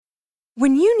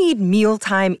When you need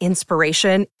mealtime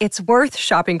inspiration, it's worth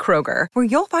shopping Kroger, where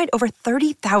you'll find over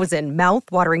 30,000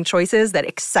 mouth-watering choices that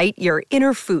excite your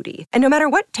inner foodie. And no matter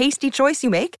what tasty choice you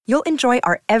make, you'll enjoy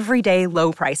our everyday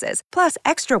low prices, plus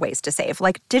extra ways to save,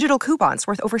 like digital coupons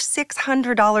worth over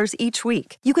 $600 each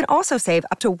week. You can also save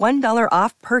up to $1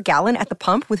 off per gallon at the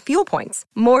pump with fuel points.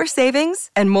 More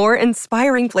savings and more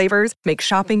inspiring flavors make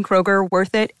shopping Kroger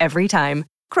worth it every time.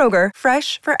 Kroger,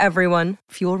 fresh for everyone.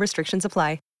 Fuel restrictions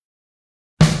apply.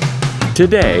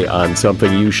 Today on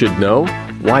Something You Should Know,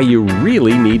 why you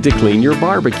really need to clean your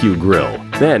barbecue grill.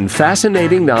 Then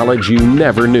fascinating knowledge you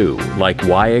never knew, like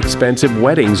why expensive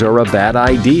weddings are a bad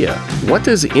idea. What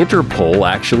does Interpol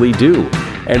actually do?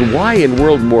 And why in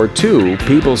World War II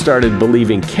people started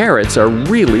believing carrots are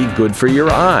really good for your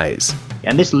eyes.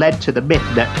 And this led to the myth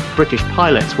that British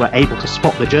pilots were able to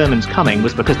spot the Germans coming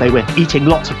was because they were eating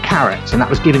lots of carrots, and that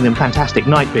was giving them fantastic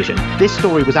night vision. This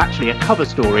story was actually a cover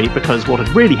story because what had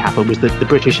really happened was that the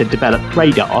British had developed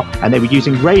radar, and they were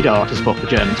using radar to spot the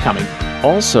Germans coming.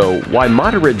 Also, why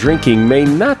moderate drinking may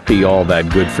not be all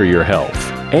that good for your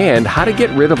health. And how to get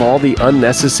rid of all the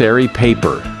unnecessary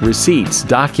paper, receipts,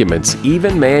 documents,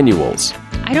 even manuals.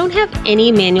 I don't have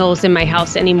any manuals in my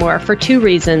house anymore for two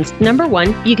reasons. Number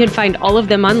one, you can find all of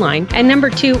them online. And number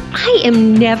two, I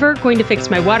am never going to fix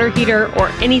my water heater or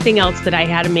anything else that I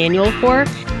had a manual for.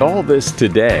 All this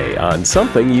today on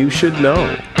Something You Should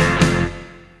Know.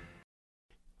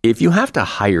 If you have to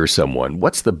hire someone,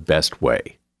 what's the best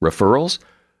way? Referrals?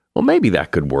 Well, maybe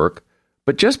that could work.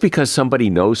 But just because somebody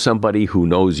knows somebody who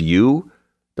knows you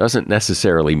doesn't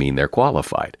necessarily mean they're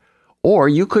qualified. Or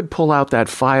you could pull out that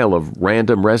file of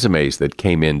random resumes that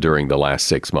came in during the last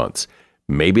 6 months.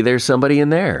 Maybe there's somebody in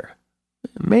there.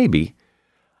 Maybe.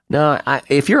 Now,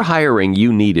 if you're hiring,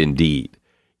 you need Indeed.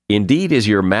 Indeed is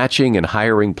your matching and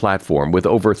hiring platform with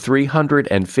over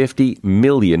 350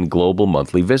 million global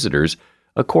monthly visitors,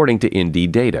 according to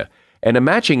Indeed data, and a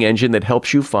matching engine that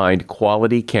helps you find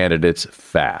quality candidates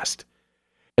fast.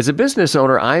 As a business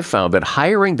owner, I've found that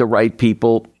hiring the right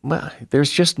people, well,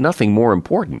 there's just nothing more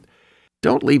important.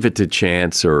 Don't leave it to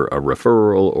chance or a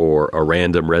referral or a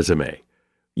random resume.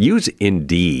 Use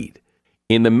Indeed.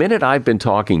 In the minute I've been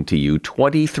talking to you,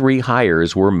 23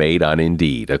 hires were made on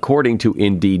Indeed, according to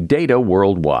Indeed data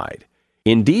worldwide.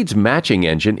 Indeed's matching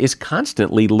engine is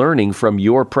constantly learning from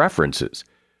your preferences.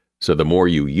 So the more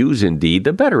you use Indeed,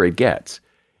 the better it gets.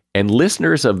 And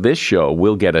listeners of this show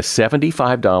will get a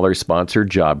 $75 sponsored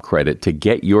job credit to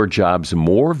get your jobs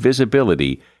more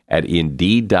visibility at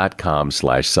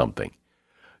Indeed.com/something.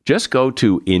 Just go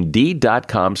to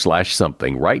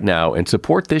Indeed.com/something right now and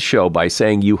support this show by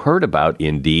saying you heard about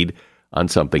Indeed on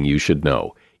Something You Should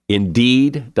Know.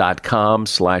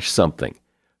 Indeed.com/something.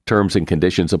 Terms and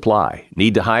conditions apply.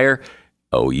 Need to hire?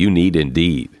 Oh, you need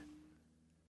Indeed.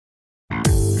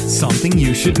 Something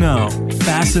you should know.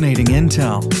 Fascinating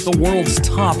intel, the world's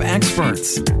top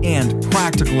experts, and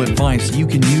practical advice you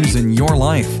can use in your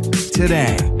life.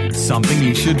 Today, Something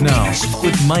You Should Know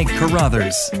with Mike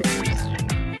Carruthers.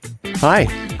 Hi,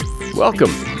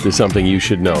 welcome to Something You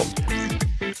Should Know.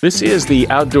 This is the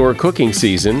outdoor cooking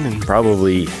season, and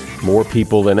probably more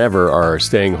people than ever are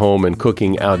staying home and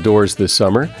cooking outdoors this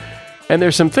summer. And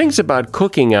there's some things about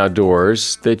cooking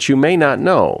outdoors that you may not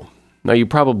know. Now, you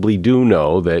probably do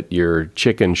know that your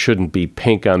chicken shouldn't be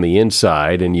pink on the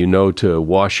inside, and you know to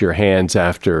wash your hands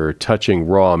after touching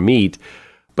raw meat.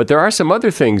 But there are some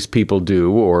other things people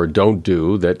do or don't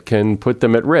do that can put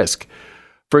them at risk.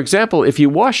 For example, if you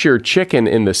wash your chicken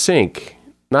in the sink,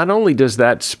 not only does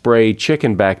that spray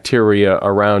chicken bacteria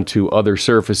around to other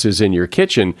surfaces in your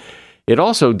kitchen, it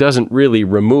also doesn't really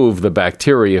remove the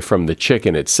bacteria from the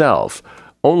chicken itself.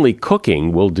 Only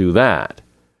cooking will do that.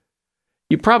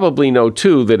 You probably know,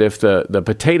 too, that if the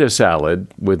potato salad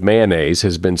with mayonnaise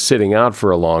has been sitting out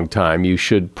for a long time, you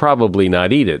should probably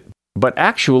not eat it. But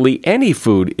actually, any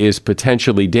food is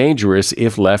potentially dangerous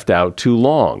if left out too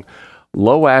long.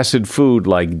 Low-acid food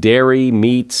like dairy,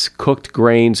 meats, cooked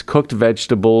grains, cooked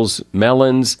vegetables,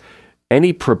 melons,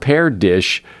 any prepared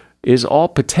dish is all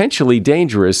potentially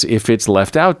dangerous if it's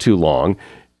left out too long,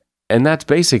 and that's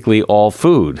basically all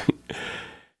food.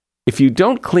 If you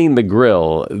don't clean the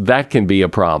grill, that can be a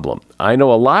problem. I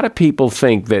know a lot of people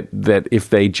think that if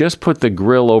they just put the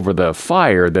grill over the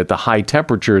fire, that the high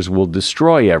temperatures will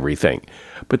destroy everything.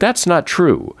 But that's not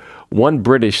true. One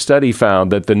British study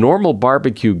found that the normal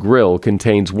barbecue grill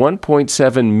contains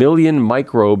 1.7 million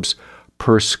microbes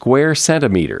per square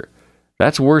centimeter.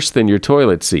 That's worse than your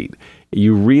toilet seat.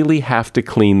 You really have to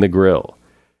clean the grill.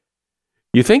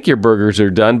 You think your burgers are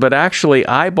done, but actually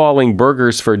eyeballing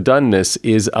burgers for doneness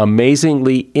is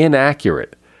amazingly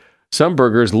inaccurate. Some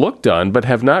burgers look done but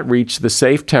have not reached the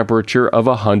safe temperature of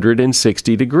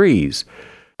 160 degrees.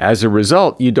 As a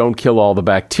result, you don't kill all the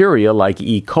bacteria like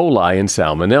E. coli and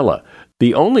Salmonella.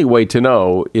 The only way to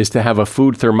know is to have a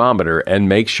food thermometer and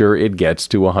make sure it gets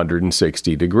to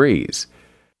 160 degrees.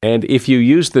 And if you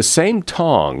use the same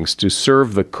tongs to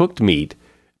serve the cooked meat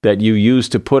that you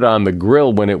used to put on the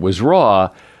grill when it was raw,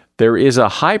 there is a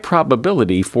high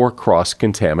probability for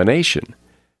cross-contamination.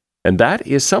 And that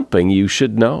is something you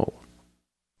should know.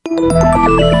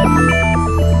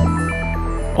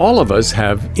 All of us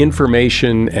have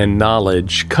information and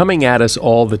knowledge coming at us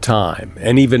all the time,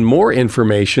 and even more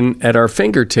information at our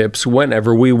fingertips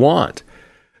whenever we want.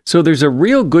 So there's a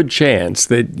real good chance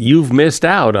that you've missed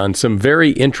out on some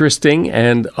very interesting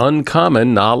and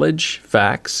uncommon knowledge,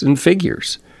 facts, and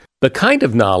figures. The kind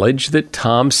of knowledge that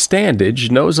Tom Standage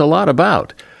knows a lot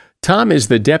about. Tom is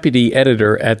the deputy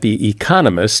editor at The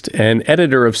Economist and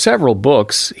editor of several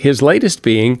books, his latest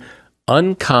being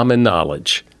Uncommon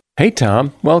Knowledge. Hey,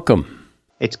 Tom, welcome.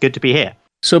 It's good to be here.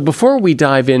 So before we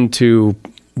dive into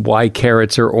why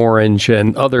carrots are orange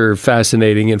and other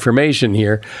fascinating information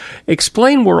here,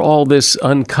 explain where all this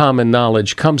uncommon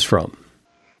knowledge comes from.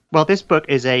 Well, this book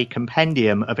is a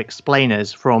compendium of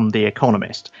explainers from The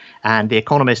Economist. And The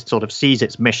Economist sort of sees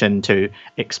its mission to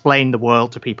explain the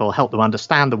world to people, help them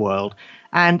understand the world.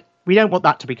 And we don't want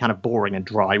that to be kind of boring and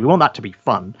dry. We want that to be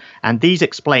fun. And these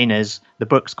explainers, the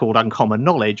book's called Uncommon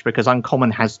Knowledge because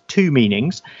uncommon has two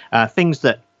meanings, things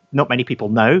that not many people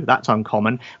know, that's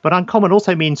uncommon. But uncommon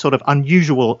also means sort of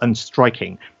unusual and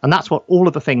striking. And that's what all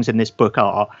of the things in this book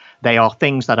are. They are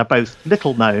things that are both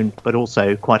little known, but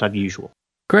also quite unusual.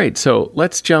 Great. So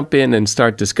let's jump in and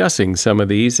start discussing some of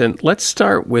these. And let's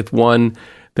start with one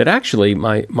that actually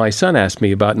my son asked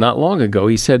me about not long ago.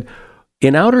 He said,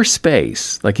 in outer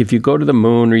space, like if you go to the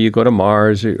moon or you go to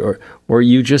Mars or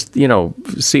you just,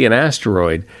 see an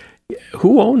asteroid,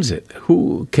 who owns it?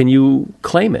 Who can you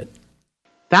claim it?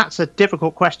 That's a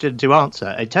difficult question to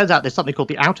answer. It turns out there's something called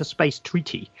the Outer Space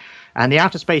Treaty. And the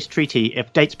Outer Space Treaty,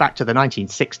 it dates back to the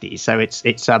 1960s. So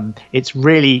it's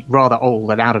really rather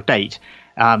old and out of date.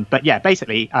 But yeah,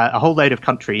 basically, a whole load of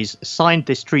countries signed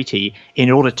this treaty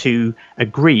in order to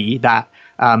agree that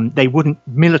they wouldn't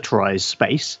militarize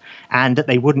space and that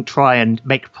they wouldn't try and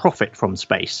make profit from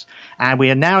space. And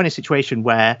we are now in a situation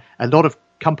where a lot of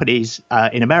companies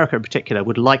in America in particular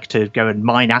would like to go and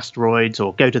mine asteroids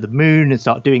or go to the moon and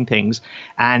start doing things.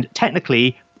 And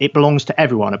technically, it belongs to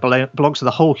everyone. It belongs to the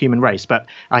whole human race. But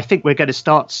I think we're going to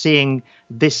start seeing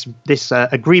this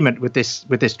agreement with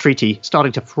this treaty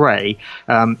starting to fray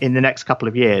in the next couple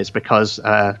of years because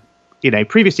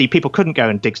previously people couldn't go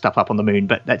and dig stuff up on the moon,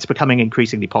 but that's becoming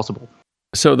increasingly possible.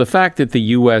 So the fact that the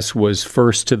U.S. was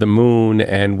first to the moon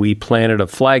and we planted a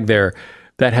flag there,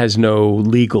 that has no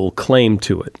legal claim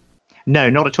to it. No,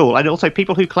 not at all. And also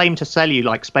people who claim to sell you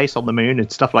like space on the moon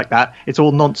and stuff like that, it's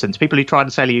all nonsense. People who try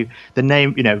to sell you the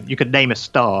name, you could name a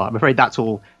star. I'm afraid that's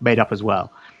all made up as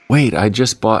well. Wait, I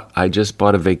just bought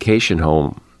a vacation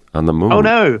home on the moon. Oh,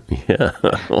 no. Yeah.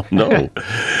 Oh, no.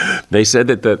 They said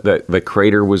that the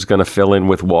crater was going to fill in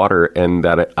with water and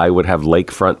that I would have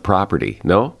lakefront property.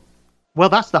 No? Well,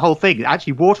 that's the whole thing.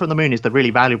 Actually, water on the moon is the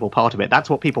really valuable part of it. That's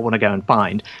what people want to go and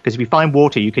find. Because if you find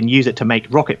water, you can use it to make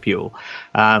rocket fuel.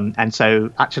 And so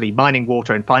actually mining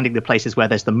water and finding the places where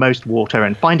there's the most water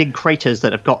and finding craters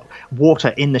that have got water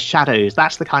in the shadows,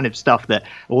 that's the kind of stuff that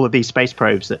all of these space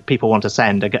probes that people want to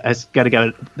send that's what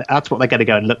they're going to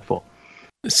go and look for.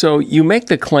 So you make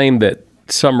the claim that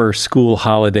summer school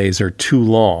holidays are too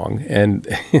long, and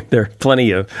there are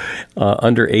plenty of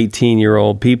under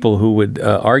 18-year-old people who would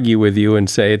argue with you and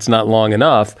say it's not long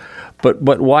enough. But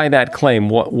why that claim?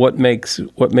 What makes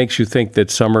you think that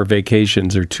summer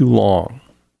vacations are too long?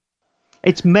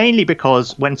 It's mainly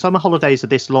because when summer holidays are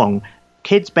this long,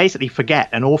 kids basically forget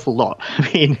an awful lot. I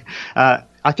mean,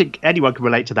 I think anyone can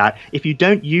relate to that. If you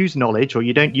don't use knowledge or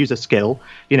you don't use a skill,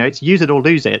 it's use it or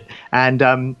lose it.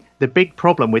 And the big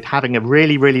problem with having a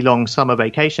really, really long summer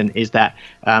vacation is that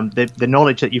the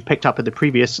knowledge that you've picked up in the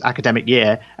previous academic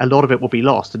year, a lot of it will be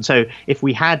lost. And so if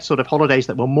we had sort of holidays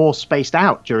that were more spaced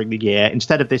out during the year,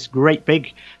 instead of this great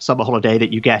big summer holiday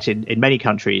that you get in many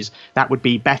countries, that would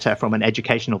be better from an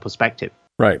educational perspective.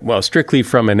 Right. Well, strictly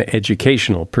from an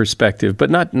educational perspective, but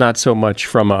not so much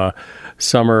from a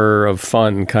summer of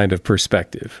fun kind of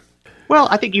perspective. Well,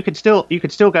 I think you could still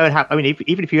go and have. I mean,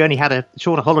 even if you only had a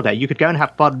shorter holiday, you could go and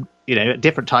have fun, at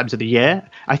different times of the year.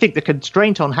 I think the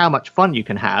constraint on how much fun you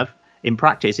can have in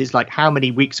practice is like, how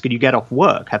many weeks can you get off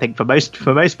work? I think for most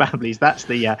families, that's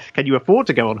the can you afford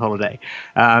to go on holiday?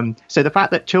 So the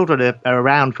fact that children are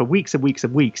around for weeks and weeks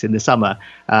and weeks in the summer,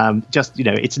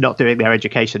 it's not doing their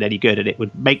education any good, and it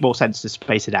would make more sense to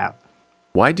space it out.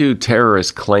 Why do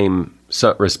terrorists claim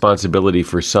responsibility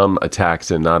for some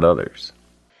attacks and not others?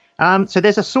 So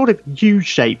there's a sort of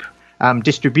U-shape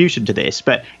distribution to this,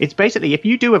 but it's basically, if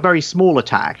you do a very small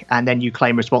attack and then you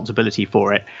claim responsibility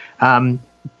for it,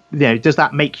 does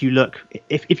that make you look,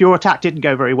 if your attack didn't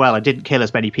go very well and didn't kill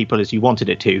as many people as you wanted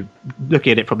it to,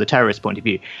 looking at it from the terrorist point of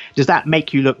view, does that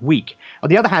make you look weak? On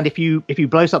the other hand, if you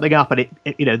blow something up and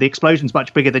the explosion's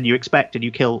much bigger than you expect and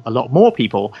you kill a lot more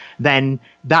people, then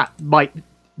that might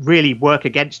really work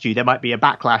against you. There might be a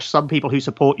backlash. Some people who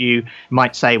support you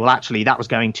might say, well, actually, that was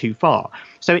going too far.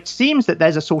 So it seems that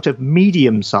there's a sort of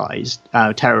medium-sized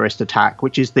terrorist attack,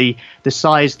 which is the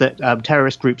size that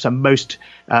terrorist groups are most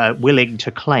willing to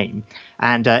claim.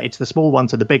 And it's the small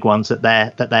ones and the big ones that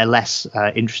they're less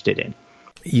interested in.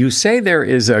 You say there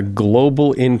is a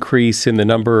global increase in the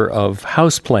number of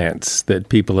houseplants that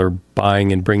people are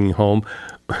buying and bringing home.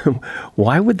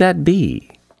 Why would that be?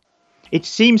 It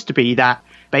seems to be that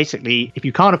basically, if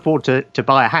you can't afford to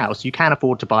buy a house, you can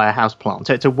afford to buy a house plant.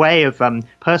 So it's a way of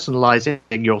personalizing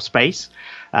your space.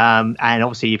 And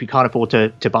obviously, if you can't afford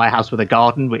to buy a house with a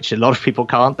garden, which a lot of people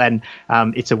can't, then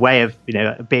it's a way of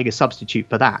being a substitute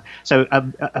for that. So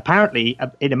apparently,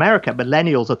 in America,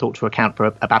 millennials are thought to account for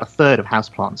about a third of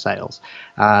houseplant sales.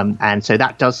 And so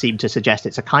that does seem to suggest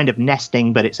it's a kind of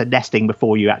nesting, but it's a nesting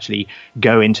before you actually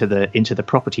go into the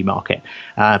property market,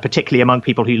 particularly among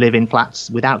people who live in flats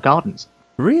without gardens.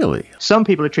 Really? Some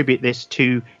people attribute this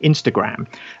to Instagram.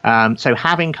 So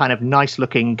having kind of nice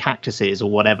looking cactuses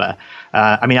or whatever.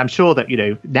 I'm sure that,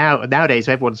 nowadays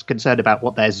everyone's concerned about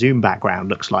what their Zoom background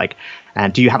looks like.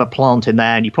 And do you have a plant in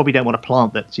there? And you probably don't want a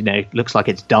plant that, looks like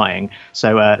it's dying.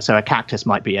 So a cactus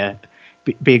might be a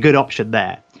good option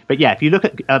there. But yeah, if you look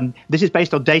at this is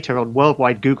based on data on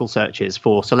worldwide Google searches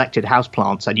for selected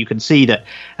houseplants, and you can see that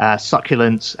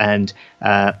succulents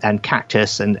and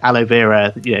cactus and aloe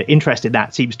vera, interest in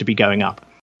that seems to be going up.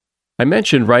 I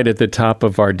mentioned right at the top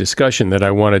of our discussion that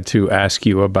I wanted to ask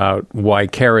you about why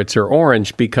carrots are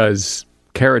orange, because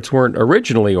carrots weren't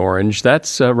originally orange.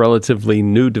 That's a relatively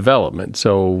new development.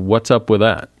 So what's up with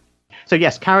that? So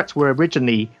yes, carrots were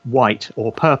originally white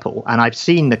or purple, and I've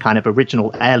seen the kind of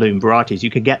original heirloom varieties. You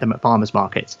can get them at farmers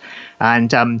markets.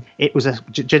 And it was a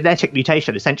genetic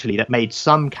mutation, essentially, that made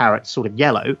some carrots sort of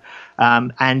yellow.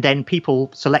 And then people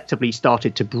selectively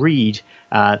started to breed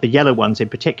the yellow ones in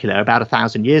particular about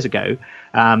 1,000 years ago.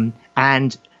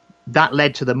 And that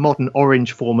led to the modern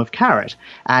orange form of carrot.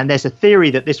 And there's a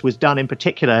theory that this was done in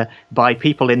particular by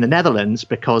people in the Netherlands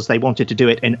because they wanted to do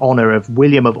it in honor of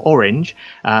William of Orange,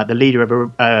 the leader of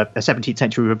a 17th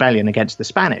century rebellion against the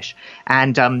Spanish.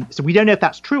 And so we don't know if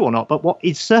that's true or not, but what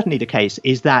is certainly the case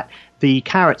is that the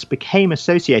carrots became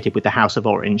associated with the House of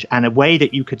Orange, and a way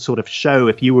that you could sort of show,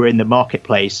 if you were in the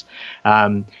marketplace,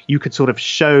 you could sort of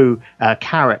show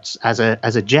carrots as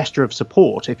a gesture of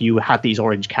support if you had these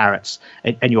orange carrots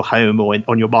in your home or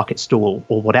on your market stall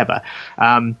or whatever.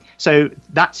 So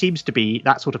that seems to be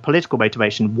that sort of political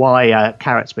motivation why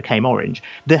carrots became orange.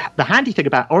 The handy thing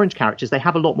about orange carrots is they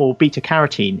have a lot more beta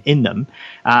carotene in them,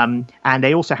 and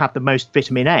they also have the most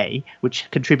vitamin A, which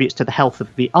contributes to the health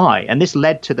of the eye. And this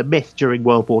led to the myth during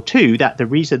World War II that the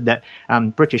reason that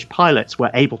British pilots were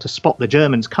able to spot the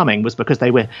Germans coming was because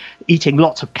they were eating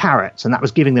lots of carrots, and that was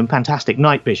giving them fantastic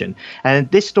night vision. And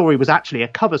this story was actually a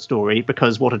cover story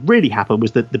because what had really happened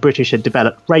was that the British had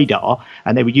developed radar,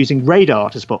 and they were using radar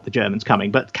to spot the Germans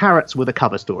coming, but carrots were the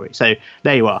cover story. So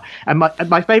there you are. And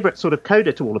my favorite sort of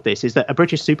coda to all of this is that a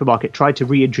British supermarket tried to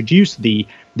reintroduce the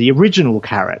original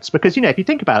carrots because, if you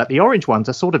think about it, the orange ones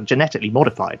are sort of genetically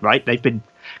modified, right? They've been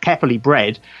carefully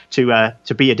bred to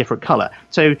be a different color.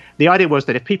 So the idea was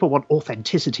that if people want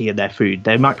authenticity in their food,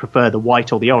 they might prefer the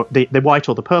white or the white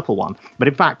or the purple one. But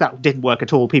in fact, that didn't work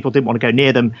at all. People didn't want to go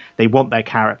near them. They want their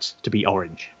carrots to be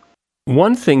orange.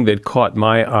 One thing that caught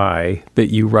my eye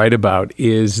that you write about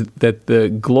is that the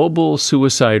global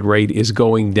suicide rate is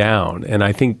going down. And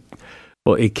I think,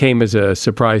 well, it came as a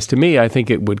surprise to me. I think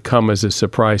it would come as a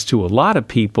surprise to a lot of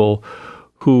people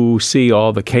who see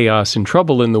all the chaos and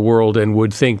trouble in the world and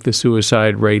would think the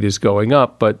suicide rate is going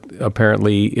up, but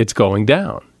apparently it's going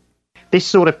down. This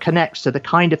sort of connects to the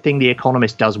kind of thing The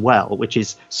Economist does well, which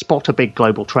is spot a big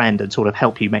global trend and sort of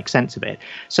help you make sense of it.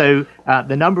 So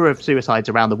the number of suicides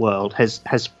around the world has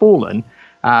fallen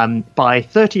by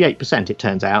 38%, it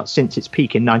turns out, since its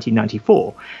peak in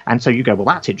 1994. And so you go, well,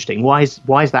 that's interesting. Why is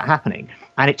that happening?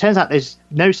 And it turns out there's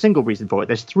no single reason for it.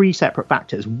 There's three separate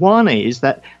factors. One is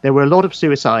that there were a lot of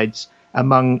suicides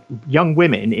among young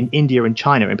women in India and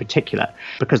China in particular,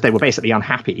 because they were basically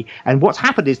unhappy. And what's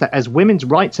happened is that as women's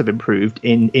rights have improved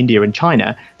in India and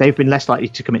China, they've been less likely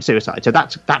to commit suicide. So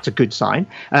that's a good sign.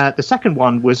 The second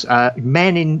one was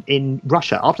men in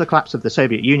Russia. After the collapse of the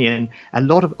Soviet Union, a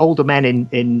lot of older men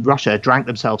in Russia drank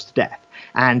themselves to death.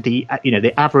 And the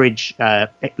average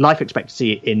life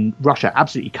expectancy in Russia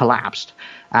absolutely collapsed.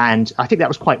 And I think that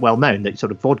was quite well known, that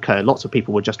sort of vodka, lots of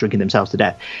people were just drinking themselves to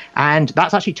death. And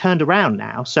that's actually turned around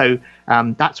now. So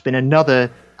that's been another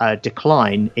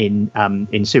decline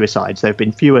in suicides. There have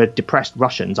been fewer depressed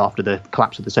Russians after the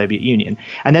collapse of the Soviet Union.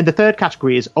 And then the third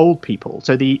category is old people.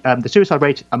 So the suicide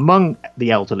rate among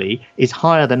the elderly is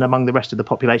higher than among the rest of the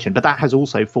population, but that has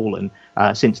also fallen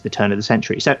since the turn of the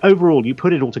century. So overall, you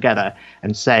put it all together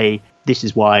and say this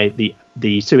is why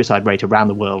the suicide rate around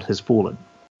the world has fallen.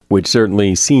 Which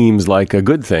certainly seems like a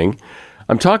good thing.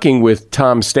 I'm talking with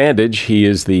Tom Standage. He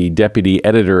is the deputy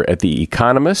editor at The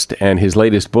Economist, and his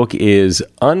latest book is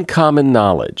Uncommon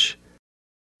Knowledge.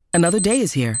 Another day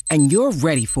is here, and you're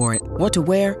ready for it. What to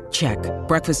wear? Check.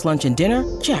 Breakfast, lunch, and dinner?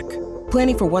 Check.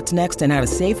 Planning for what's next and how to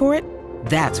save for it?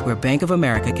 That's where Bank of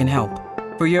America can help.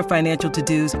 For your financial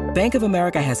to-dos, Bank of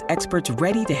America has experts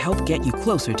ready to help get you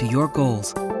closer to your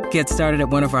goals. Get started at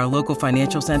one of our local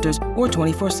financial centers or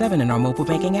 24/7 in our mobile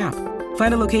banking app.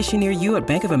 Find a location near you at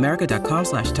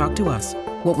bankofamerica.com/talktous.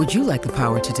 What would you like the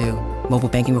power to do? Mobile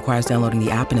banking requires downloading the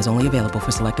app and is only available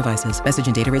for select devices. Message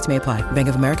and data rates may apply. Bank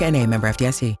of America NA, member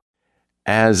FDIC.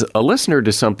 As a listener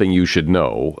to Something You Should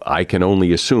Know, I can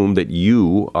only assume that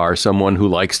you are someone who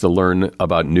likes to learn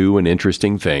about new and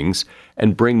interesting things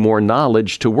and bring more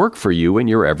knowledge to work for you in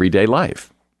your everyday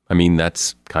life. I mean,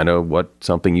 that's kind of what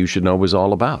Something You Should Know is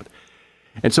all about.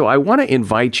 And so I want to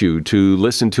invite you to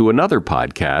listen to another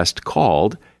podcast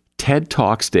called TED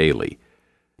Talks Daily.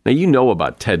 Now, you know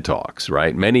about TED Talks,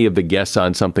 right? Many of the guests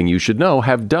on Something You Should Know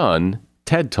have done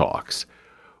TED Talks.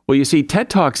 Well, you see, TED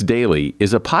Talks Daily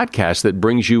is a podcast that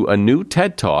brings you a new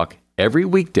TED Talk every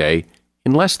weekday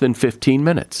in less than 15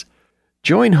 minutes.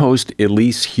 Join host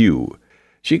Elise Hu.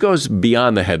 She goes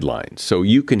beyond the headlines, so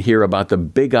you can hear about the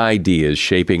big ideas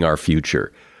shaping our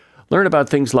future. Learn about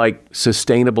things like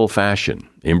sustainable fashion,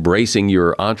 embracing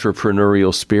your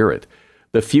entrepreneurial spirit,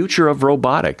 the future of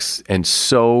robotics, and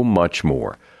so much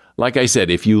more. Like I said,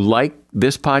 if you like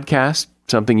this podcast,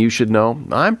 Something You Should Know,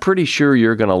 I'm pretty sure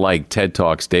you're going to like TED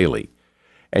Talks Daily.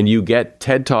 And you get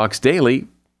TED Talks Daily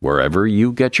wherever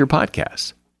you get your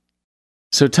podcasts.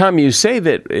 So, Tom, you say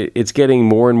that it's getting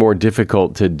more and more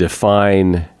difficult to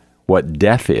define what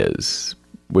death is,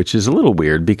 which is a little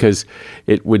weird because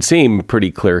it would seem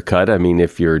pretty clear-cut. I mean,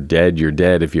 if you're dead, you're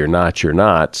dead. If you're not, you're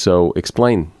not. So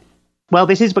explain. Well,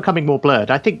 this is becoming more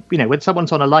blurred. I think, when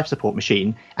someone's on a life support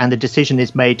machine and the decision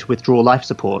is made to withdraw life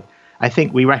support, I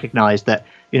think we recognize that,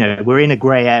 we're in a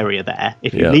gray area there.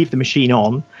 If you leave the machine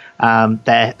on,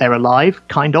 they're alive,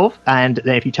 kind of. And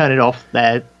if you turn it off,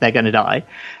 they're going to die.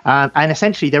 And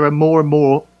essentially, there are more and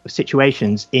more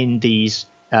situations in these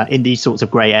sorts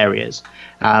of gray areas.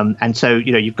 And so,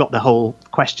 you've got the whole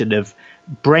question of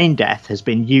brain death has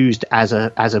been used as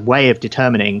a way of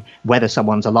determining whether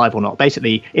someone's alive or not.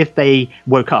 Basically, if they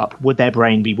woke up, would their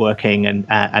brain be working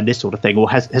and this sort of thing, or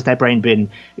has their brain been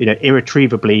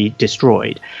irretrievably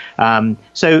destroyed?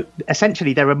 So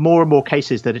essentially, there are more and more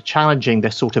cases that are challenging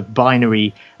the sort of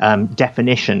binary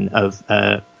definition of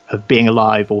being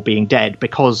alive or being dead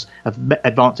because of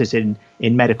advances in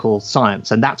medical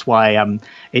science. And that's why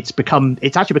it's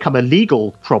actually become a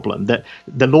legal problem that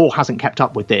the law hasn't kept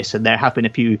up with this. And there have been a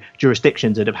few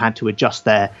jurisdictions that have had to adjust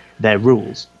their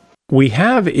rules. We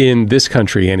have in this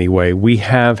country anyway, we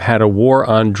have had a war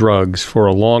on drugs for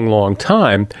a long, long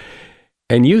time.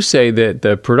 And you say that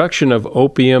the production of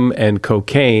opium and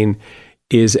cocaine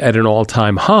is at an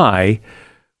all-time high,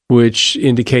 which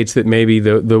indicates that maybe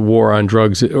the war on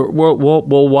drugs,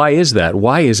 well, why is that?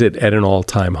 Why is it at an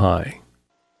all-time high?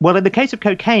 Well, in the case of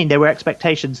cocaine, there were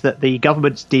expectations that the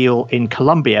government's deal in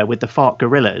Colombia with the FARC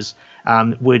guerrillas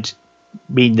would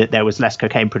mean that there was less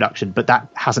cocaine production, but that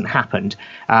hasn't happened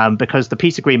because the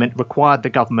peace agreement required the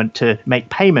government to make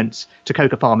payments to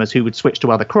coca farmers who would switch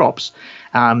to other crops.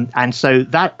 And so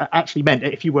that actually meant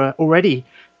that if you were already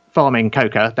farming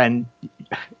coca, then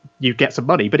you'd get some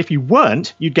money. But if you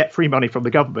weren't, you'd get free money from the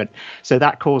government. So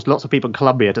that caused lots of people in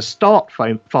Colombia to start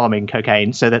farming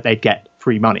cocaine so that they'd get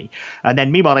free money. And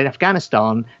then meanwhile in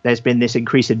Afghanistan, there's been this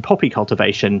increase in poppy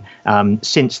cultivation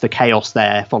since the chaos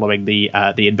there following the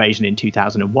invasion in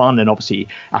 2001. And obviously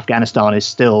Afghanistan is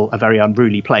still a very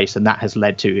unruly place, and that has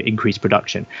led to increased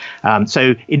production.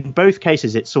 So in both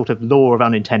cases, it's sort of law of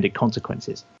unintended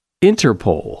consequences.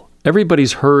 Interpol.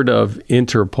 Everybody's heard of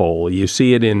Interpol. You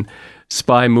see it in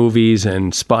spy movies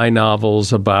and spy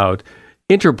novels about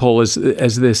Interpol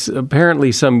as this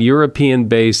apparently some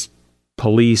European-based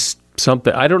police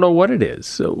something. I don't know what it is.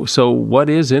 So what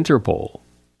is Interpol?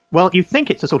 Well, you think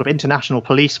it's a sort of international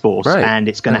police force, right, and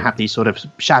it's going to have these sort of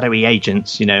shadowy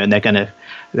agents, and it's going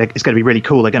to be really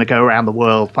cool. They're going to go around the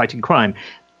world fighting crime.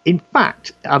 In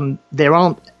fact, there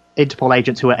aren't Interpol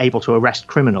agents who are able to arrest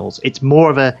criminals. It's more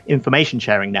of an information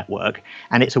sharing network,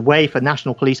 and it's a way for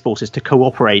national police forces to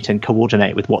cooperate and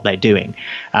coordinate with what they're doing.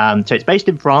 So it's based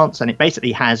in France, and it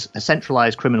basically has a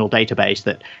centralized criminal database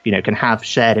that can have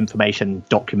shared information,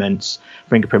 documents,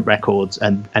 fingerprint records,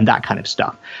 and that kind of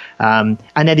stuff. And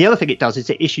then the other thing it does is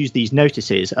it issues these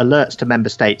notices, alerts to member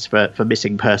states for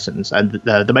missing persons. And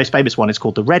the most famous one is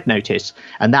called the Red Notice,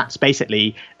 and that's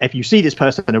basically if you see this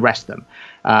person, arrest them.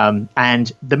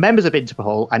 And the members of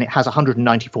Interpol, and it has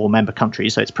 194 member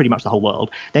countries, so it's pretty much the whole world,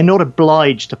 they're not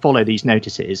obliged to follow these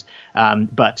notices,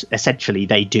 but essentially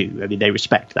they do. I mean, they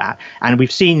respect that. And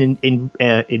we've seen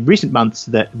in recent months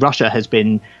that Russia has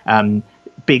been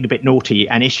being a bit naughty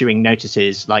and issuing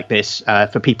notices like this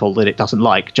for people that it doesn't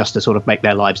like, just to sort of make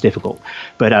their lives difficult.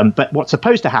 But what's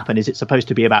supposed to happen is it's supposed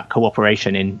to be about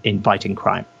cooperation in fighting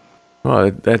crime.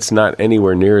 Well, that's not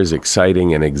anywhere near as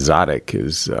exciting and exotic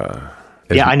as...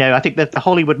 Yeah, I know. I think that the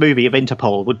Hollywood movie of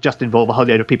Interpol would just involve a whole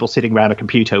load of people sitting around a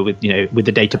computer with the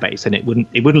database, and it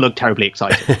wouldn't look terribly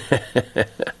exciting.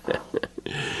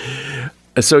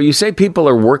 So you say people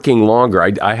are working longer.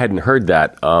 I hadn't heard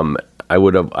that. I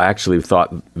would have actually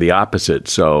thought the opposite.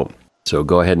 So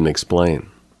go ahead and explain.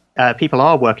 People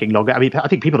are working longer. I mean, I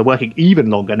think people are working even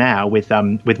longer now with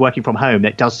working from home.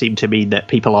 It does seem to mean that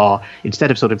people are, instead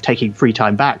of sort of taking free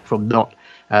time back from not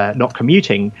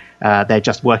commuting, they're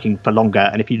just working for longer.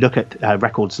 And if you look at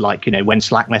records like when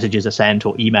Slack messages are sent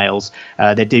or emails,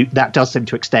 that does seem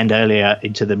to extend earlier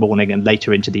into the morning and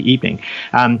later into the evening.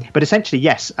 But essentially,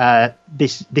 yes,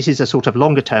 this is a sort of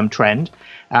longer term trend,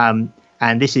 and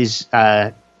this is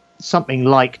something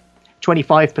like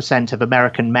 25% of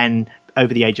American men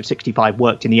over the age of 65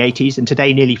 worked in the 80s, and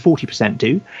today nearly 40%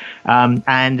 do.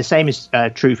 And the same is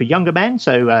true for younger men.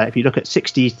 So if you look at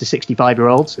 60 to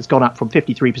 65-year-olds, it's gone up from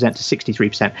 53% to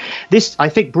 63%. This, I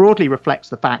think, broadly reflects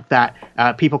the fact that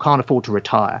people can't afford to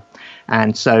retire.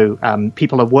 And so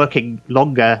people are working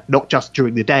longer, not just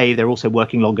during the day, they're also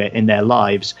working longer in their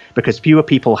lives, because fewer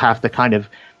people have the kind of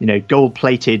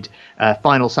gold-plated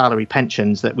final salary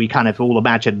pensions that we kind of all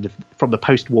imagined from the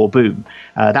post-war boom.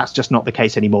 That's just not the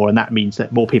case anymore, and that means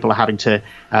that more people are having to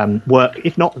work,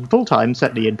 if not full-time,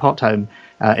 certainly in part-time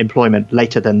employment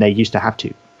later than they used to have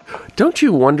to. Don't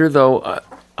you wonder, though,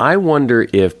 I wonder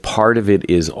if part of it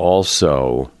is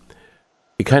also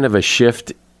a kind of a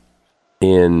shift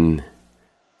in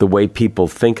the way people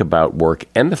think about work,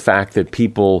 and the fact that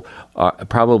people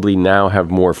probably now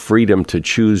have more freedom to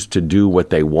choose to do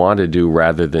what they want to do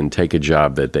rather than take a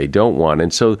job that they don't want.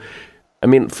 And so, I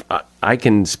mean, I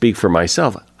can speak for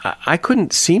myself. I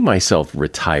couldn't see myself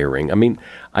retiring. I mean,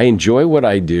 I enjoy what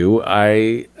I do.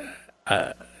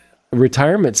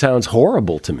 Retirement sounds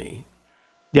horrible to me.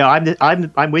 Yeah,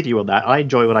 I'm with you on that. I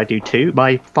enjoy what I do too.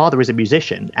 My father is a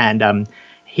musician, and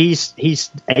he's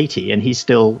 80 and he's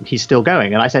still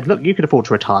going. And I said, look, you can afford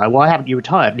to retire. Why haven't you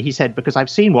retired? And he said, because I've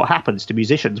seen what happens to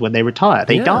musicians when they retire.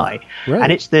 They die. Right.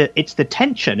 And it's the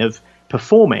tension of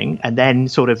performing and then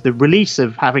sort of the release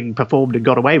of having performed and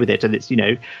got away with it, and it's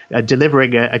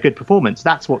delivering a good performance.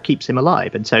 That's what keeps him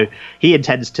alive, and so he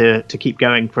intends to keep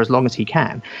going for as long as he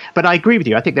can. But I agree with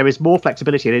you. I think there is more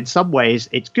flexibility, and in some ways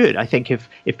it's good. I think if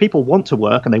people want to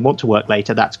work and they want to work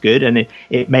later, that's good, and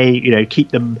it may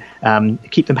keep them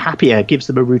happier, gives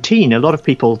them a routine. A lot of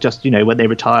people just when they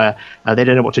retire, they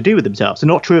don't know what to do with themselves. It's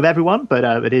not true of everyone, but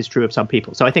it is true of some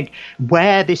people. So I think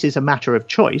where this is a matter of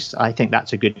choice, I think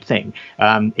that's a good thing.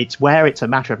 It's where it's a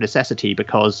matter of necessity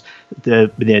because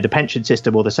the pension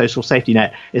system or the social safety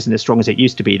net isn't as strong as it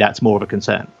used to be. That's more of a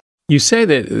concern. You say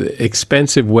that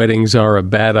expensive weddings are a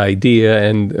bad idea,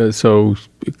 and so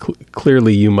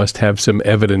clearly you must have some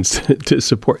evidence to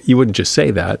support. You wouldn't just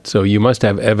say that, so you must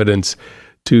have evidence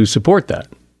to support that.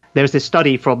 there was this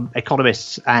study from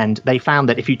economists, and they found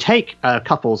that if you take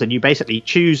couples and you basically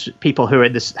choose people who are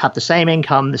have the same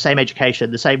income, the same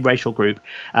education, the same racial group,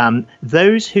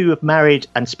 those who have married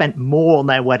and spent more on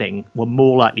their wedding were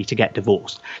more likely to get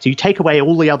divorced. So you take away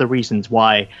all the other reasons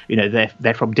why,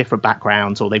 they're from different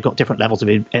backgrounds or they've got different levels of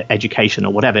education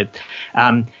or whatever.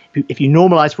 If you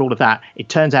normalize for all of that, it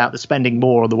turns out that spending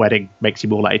more on the wedding makes you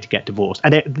more likely to get divorced.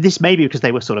 And this may be because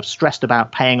they were sort of stressed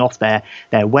about paying off their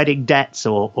wedding debts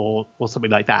or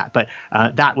something like that. But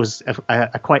that was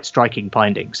a quite striking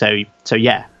finding. So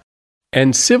yeah.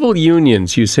 And civil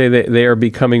unions, you say that they are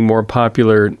becoming more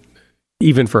popular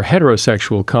even for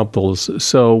heterosexual couples.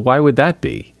 So why would that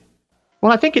be?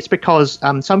 Well, I think it's because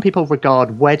some people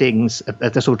regard weddings,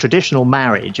 the sort of traditional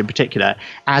marriage in particular,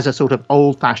 as a sort of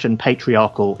old-fashioned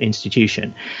patriarchal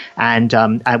institution. And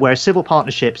whereas civil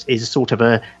partnerships is sort of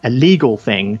a legal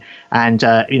thing, and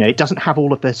it doesn't have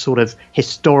all of the sort of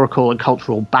historical and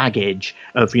cultural baggage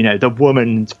of, the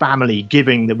woman's family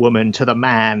giving the woman to the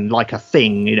man like a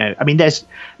thing.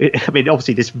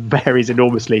 Obviously this varies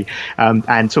enormously,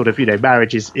 and sort of,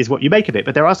 marriage is what you make of it.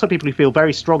 But there are some people who feel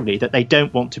very strongly that they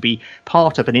don't want to be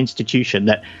part of an institution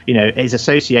that is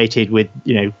associated with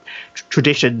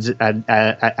traditions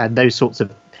and those sorts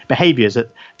of behaviors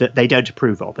that they don't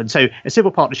approve of. And so a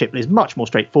civil partnership is much more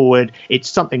straightforward. It's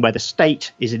something where the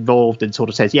state is involved and sort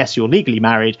of says, yes, you're legally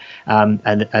married, and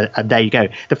there you go.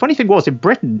 The funny thing was, in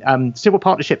Britain, civil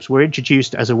partnerships were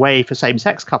introduced as a way for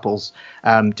same-sex couples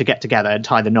to get together and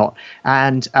tie the knot.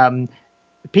 And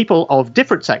people of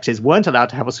different sexes weren't allowed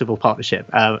to have a civil partnership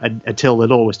until the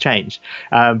law was changed.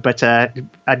 And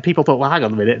people thought, well, hang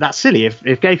on a minute, that's silly.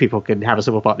 If gay people can have a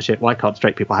civil partnership, why can't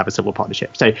straight people have a civil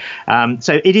partnership? So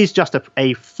it is just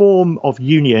a form of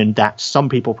union that some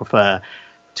people prefer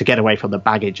to get away from the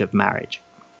baggage of marriage.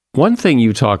 One thing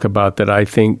you talk about that I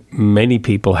think many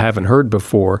people haven't heard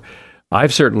before,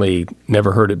 I've certainly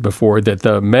never heard it before, that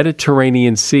the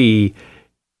Mediterranean Sea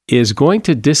is going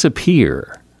to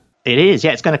disappear. It is,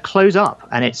 yeah. It's going to close up,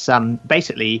 and it's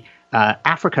basically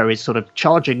Africa is sort of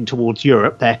charging towards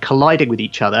Europe. They're colliding with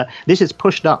each other. This has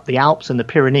pushed up the Alps and the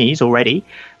Pyrenees already,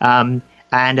 and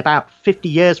about 50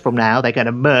 years from now, they're going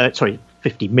to merge.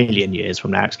 50 million years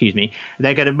from now,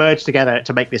 they're going to merge together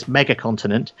to make this mega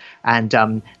continent, and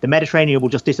the Mediterranean will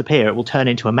just disappear. It will turn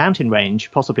into a mountain range,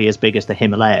 possibly as big as the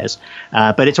Himalayas.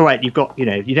 But it's all right. You've got, you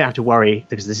don't have to worry,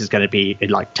 because this is going to be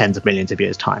in like tens of millions of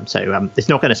years' time. So it's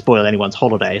not going to spoil anyone's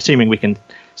holiday, assuming we can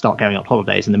start going on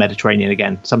holidays in the Mediterranean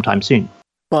again sometime soon.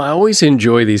 Well, I always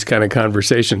enjoy these kind of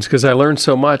conversations because I learn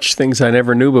so much, things I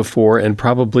never knew before and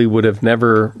probably would have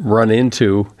never run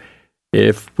into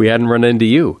if we hadn't run into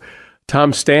you.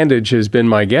 Tom Standage has been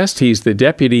my guest. He's the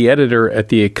deputy editor at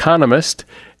The Economist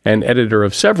and editor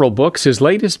of several books, his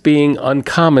latest being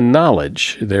Uncommon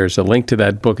Knowledge. There's a link to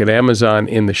that book at Amazon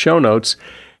in the show notes.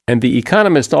 And The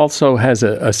Economist also has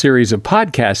a series of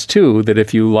podcasts, too, that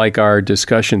if you like our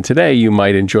discussion today, you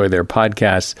might enjoy their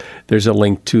podcasts. There's a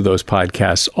link to those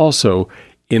podcasts also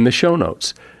in the show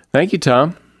notes. Thank you,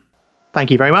 Tom. Thank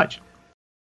you very much.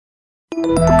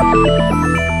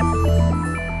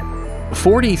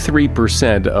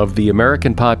 43% of the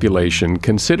American population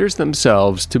considers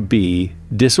themselves to be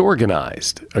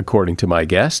disorganized, according to my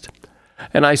guest.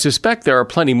 And I suspect there are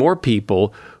plenty more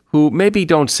people who maybe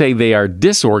don't say they are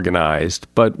disorganized,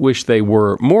 but wish they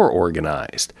were more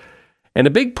organized. And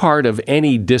a big part of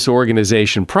any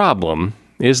disorganization problem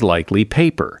is likely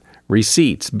paper,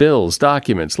 receipts, bills,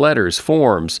 documents, letters,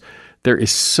 forms. There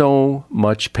is so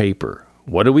much paper.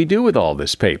 What do we do with all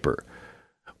this paper?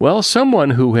 Well,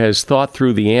 someone who has thought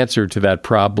through the answer to that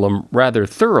problem rather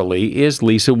thoroughly is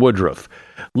Lisa Woodruff.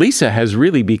 Lisa has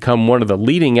really become one of the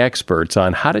leading experts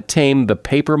on how to tame the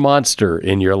paper monster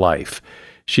in your life.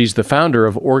 She's the founder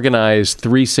of Organize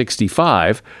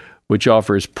 365, which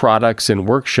offers products and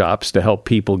workshops to help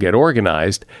people get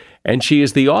organized, and she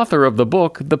is the author of the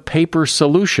book, The Paper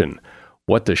Solution: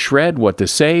 What to Shred, What to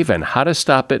Save, and How to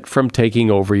Stop It from Taking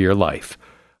Over Your Life.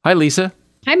 Hi, Lisa.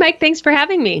 Hi, Mike. Thanks for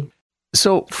having me.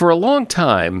 So for a long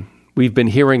time, we've been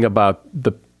hearing about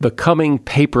the coming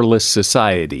paperless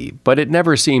society, but it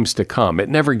never seems to come. It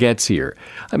never gets here.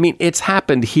 I mean, it's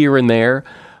happened here and there,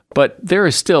 but there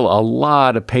is still a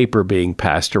lot of paper being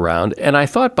passed around. And I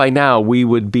thought by now we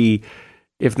would be,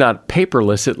 if not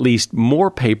paperless, at least more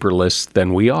paperless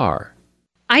than we are.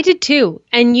 I did too.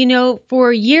 And,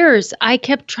 for years, I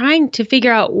kept trying to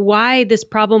figure out why this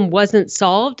problem wasn't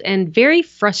solved and very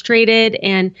frustrated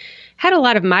and had a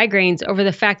lot of migraines over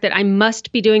the fact that I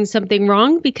must be doing something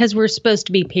wrong because we're supposed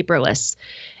to be paperless.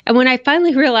 And when I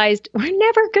finally realized we're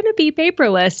never going to be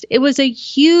paperless, it was a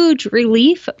huge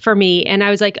relief for me. And I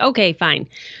was like, okay, fine.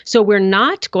 So we're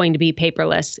not going to be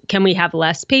paperless. Can we have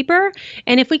less paper?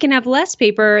 And if we can have less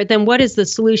paper, then what is the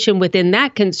solution within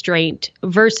that constraint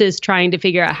versus trying to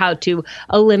figure out how to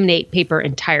eliminate paper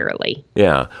entirely?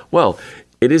 Yeah. Well,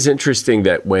 it is interesting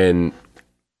that when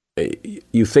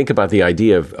you think about the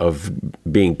idea of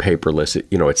being paperless,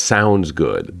 it sounds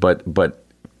good, but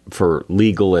for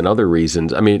legal and other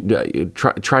reasons, I mean,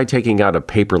 try taking out a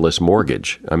paperless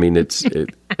mortgage. I mean,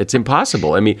 it's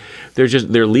impossible. I mean, there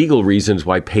are legal reasons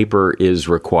why paper is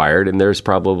required, and there's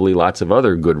probably lots of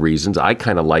other good reasons. I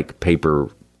kind of like paper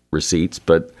receipts,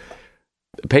 but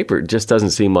paper just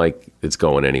doesn't seem like it's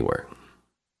going anywhere.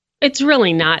 It's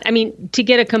really not. I mean, to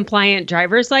get a compliant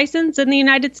driver's license in the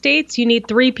United States, you need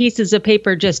 3 pieces of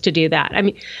paper just to do that. I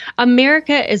mean,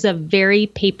 America is a very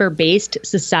paper-based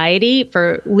society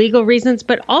for legal reasons,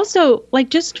 but also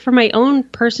just for my own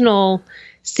personal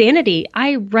sanity.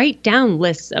 I write down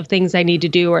lists of things I need to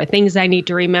do or things I need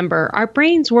to remember. Our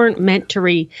brains weren't meant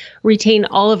to retain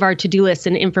all of our to-do lists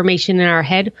and information in our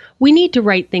head. We need to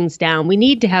write things down. We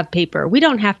need to have paper. We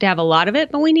don't have to have a lot of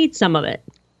it, but we need some of it.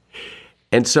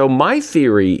 And so my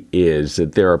theory is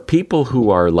that there are people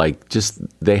who are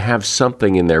they have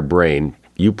something in their brain.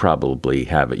 You probably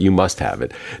have it. You must have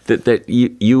it. That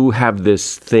you have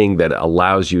this thing that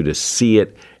allows you to see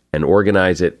it and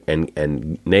organize it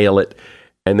and nail it.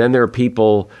 And then there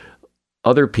are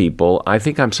other people, I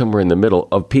think I'm somewhere in the middle,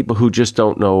 of people who just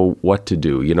don't know what to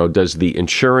do. Does the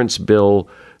insurance bill,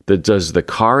 does the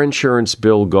car insurance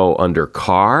bill go under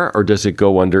car or does it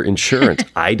go under insurance?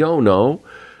 I don't know.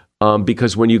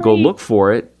 Because when you go look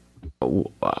for it,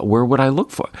 where would I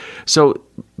look for it? So,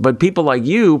 but people like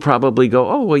you probably go,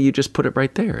 oh, well, you just put it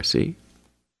right there, see?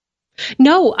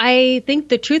 No, I think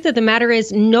the truth of the matter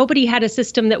is nobody had a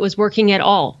system that was working at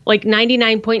all.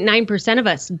 99.9% of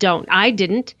us don't. I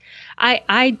didn't.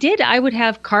 I did. I would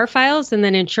have car files and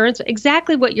then insurance,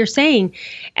 exactly what you're saying.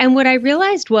 And what I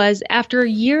realized was after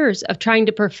years of trying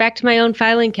to perfect my own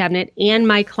filing cabinet and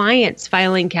my clients'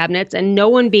 filing cabinets and no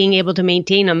one being able to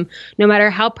maintain them, no matter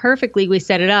how perfectly we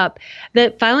set it up,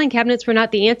 that filing cabinets were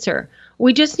not the answer.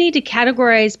 We just need to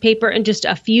categorize paper in just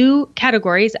a few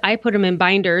categories. I put them in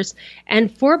binders,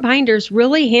 and 4 binders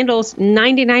really handles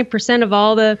 99% of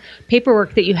all the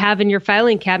paperwork that you have in your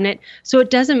filing cabinet. So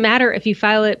it doesn't matter if you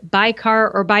file it by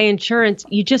car or by insurance,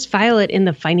 you just file it in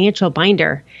the financial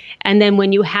binder. And then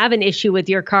when you have an issue with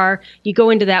your car, you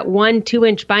go into that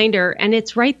 1-2-inch binder and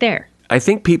it's right there. I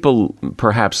think people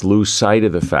perhaps lose sight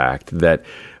of the fact that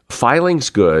filing's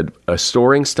good,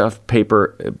 storing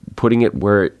paper, putting it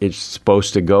where it's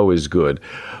supposed to go is good.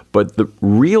 But the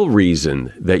real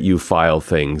reason that you file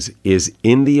things is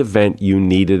in the event you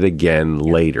need it again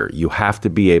later. You have to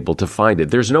be able to find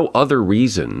it. There's no other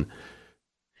reason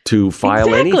to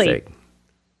file anything.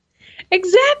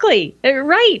 Exactly.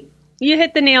 Right. You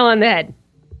hit the nail on the head.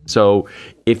 So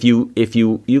if you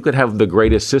could have the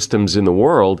greatest systems in the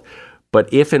world, but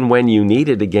if and when you need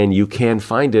it again, you can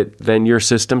find it, then your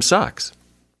system sucks.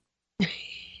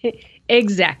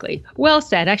 Exactly. Well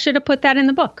said. I should have put that in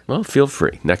the book. Well, feel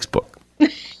free. Next book.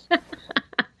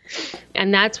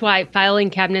 And that's why filing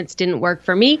cabinets didn't work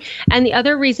for me. And the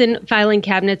other reason filing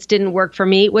cabinets didn't work for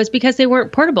me was because they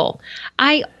weren't portable.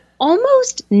 I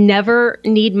almost never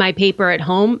need my paper at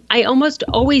home. I almost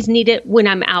always need it when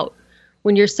I'm out.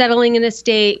 When you're settling in a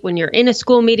state, when you're in a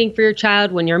school meeting for your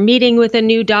child, when you're meeting with a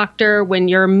new doctor, when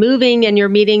you're moving and you're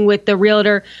meeting with the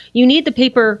realtor, you need the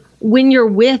paper when you're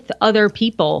with other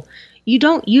people. You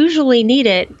don't usually need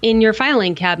it in your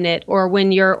filing cabinet or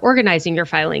when you're organizing your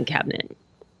filing cabinet.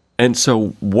 And so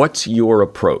what's your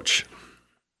approach?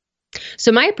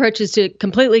 So my approach is to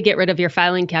completely get rid of your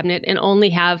filing cabinet and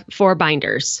only have 4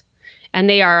 binders. And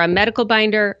they are a medical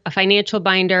binder, a financial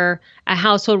binder, a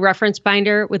household reference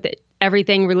binder with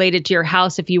everything related to your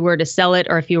house if you were to sell it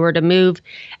or if you were to move,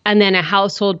 and then a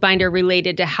household binder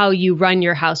related to how you run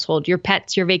your household, your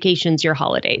pets, your vacations, your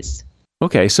holidays.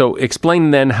 Okay, so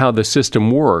explain then how the system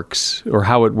works or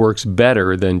how it works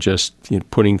better than just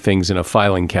putting things in a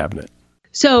filing cabinet.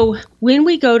 So when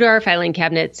we go to our filing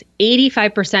cabinets,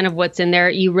 85% of what's in there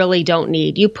you really don't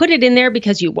need. You put it in there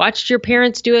because you watched your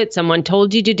parents do it. Someone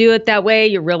told you to do it that way.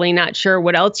 You're really not sure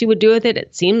what else you would do with it.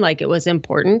 It seemed like it was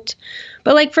important.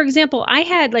 But for example, I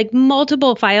had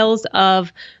multiple files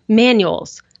of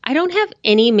manuals. I don't have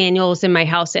any manuals in my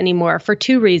house anymore for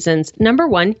two reasons. Number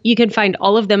one, you can find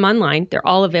all of them online. They're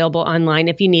all available online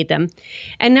if you need them.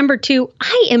 And number two,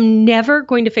 I am never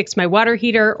going to fix my water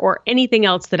heater or anything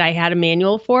else that I had a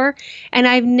manual for. And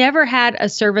I've never had a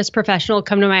service professional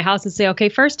come to my house and say, okay,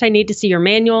 first I need to see your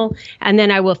manual and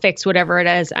then I will fix whatever it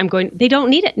is They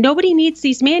don't need it. Nobody needs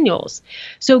these manuals.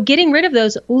 So getting rid of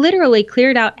those literally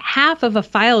cleared out half of a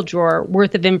file drawer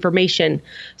worth of information.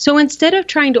 So instead of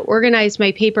trying to organize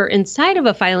my paper inside of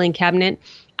a filing cabinet,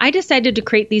 I decided to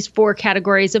create these 4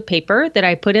 categories of paper that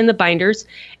I put in the binders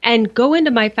and go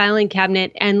into my filing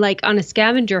cabinet and, like on a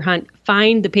scavenger hunt,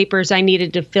 find the papers I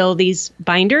needed to fill these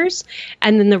binders.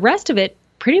 And then the rest of it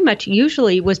pretty much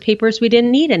usually was papers we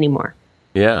didn't need anymore.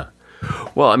 Yeah.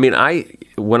 Well, I mean,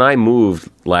 when I moved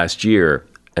last year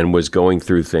and was going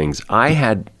through things, I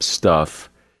had stuff,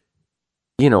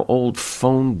 old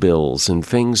phone bills and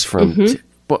things from...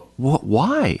 But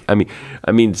why?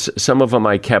 I mean, some of them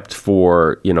I kept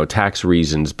for, tax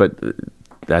reasons, but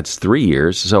that's 3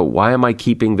 years. So why am I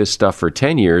keeping this stuff for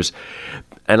 10 years?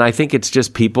 And I think it's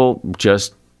just people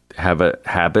just have a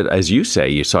habit, as you say,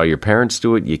 you saw your parents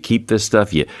do it, you keep this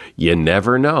stuff, you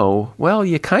never know. Well,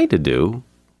 you kind of do.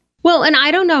 Well, and I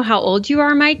don't know how old you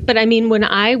are, Mike, but I mean,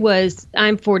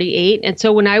 I'm 48. And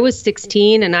so when I was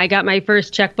 16 and I got my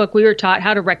first checkbook, we were taught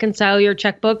how to reconcile your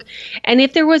checkbook. And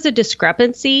if there was a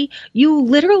discrepancy, you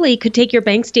literally could take your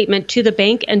bank statement to the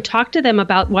bank and talk to them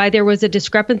about why there was a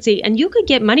discrepancy and you could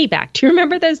get money back. Do you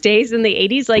remember those days in the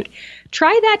 80s? Like,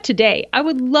 try that today. I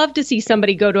would love to see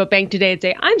somebody go to a bank today and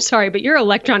say, I'm sorry, but your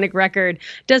electronic record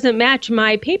doesn't match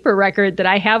my paper record that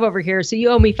I have over here. So you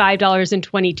owe me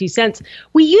 $5.22.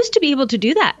 We used to be able to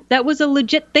do that. That was a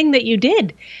legit thing that you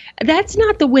did. That's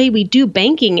not the way we do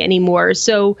banking anymore.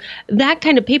 So that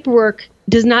kind of paperwork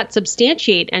does not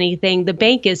substantiate anything. The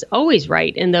bank is always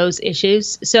right in those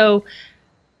issues. So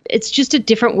it's just a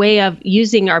different way of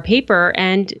using our paper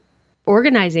and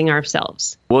organizing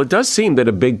ourselves. Well, it does seem that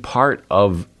a big part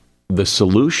of the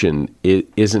solution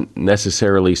isn't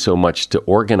necessarily so much to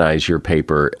organize your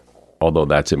paper, although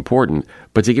that's important,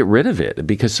 but to get rid of it,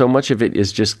 because so much of it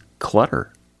is just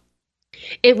clutter.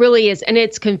 It really is. And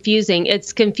it's confusing.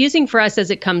 It's confusing for us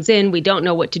as it comes in. We don't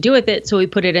know what to do with it. So we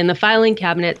put it in the filing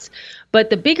cabinets. But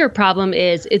the bigger problem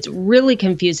is it's really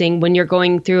confusing when you're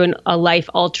going through a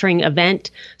life-altering event.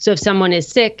 So if someone is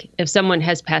sick, if someone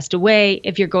has passed away,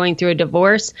 if you're going through a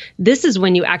divorce, this is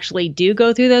when you actually do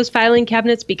go through those filing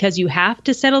cabinets because you have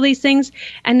to settle these things.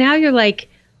 And now you're like,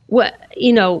 what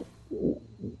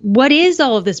is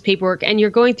all of this paperwork? And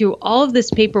you're going through all of this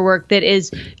paperwork that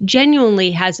is genuinely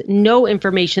has no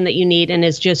information that you need and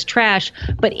is just trash.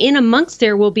 But in amongst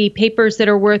there will be papers that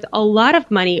are worth a lot of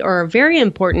money or are very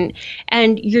important.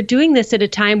 And you're doing this at a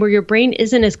time where your brain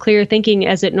isn't as clear thinking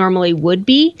as it normally would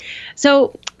be.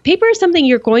 So paper is something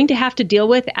you're going to have to deal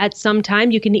with at some time.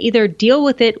 You can either deal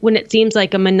with it when it seems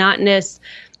like a monotonous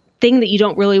thing that you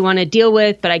don't really want to deal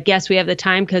with, but I guess we have the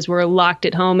time because we're locked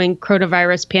at home in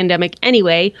coronavirus pandemic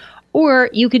anyway. Or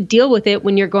you could deal with it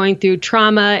when you're going through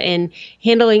trauma and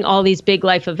handling all these big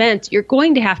life events. You're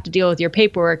going to have to deal with your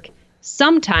paperwork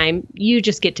sometime. You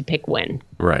just get to pick when.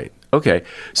 Right. Okay.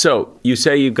 So you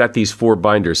say you've got these 4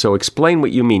 binders. So explain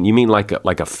what you mean. You mean like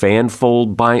a fan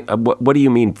fold bind? What do you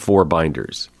mean 4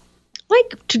 binders?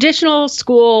 Like traditional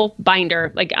school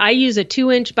binder. Like I use a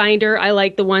 2-inch binder. I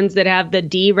like the ones that have the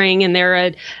D ring and they're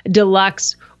a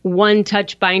deluxe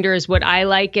one-touch binder is what I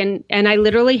like. And I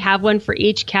literally have one for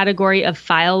each category of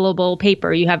fileable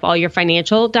paper. You have all your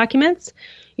financial documents.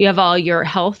 You have all your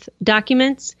health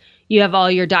documents. You have all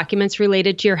your documents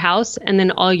related to your house and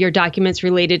then all your documents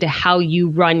related to how you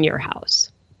run your house.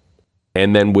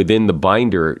 And then within the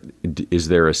binder, is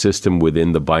there a system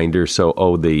within the binder? So,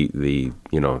 the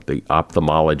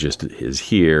ophthalmologist is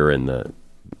here and the,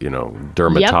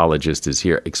 dermatologist is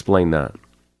here. Explain that.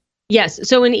 Yes.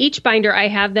 So in each binder, I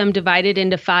have them divided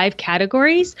into 5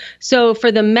 categories. So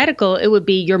for the medical, it would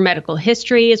be your medical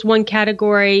history is one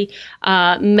category.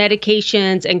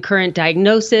 Medications and current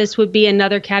diagnosis would be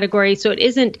another category. So it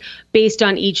isn't based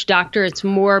on each doctor. It's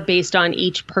more based on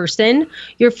each person.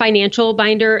 Your financial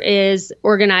binder is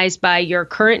organized by your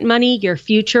current money, your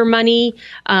future money,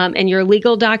 and your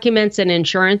legal documents and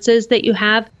insurances that you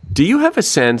have. Do you have a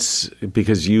sense,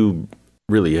 because you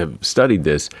really have studied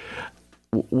this,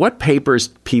 what papers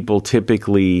people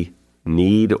typically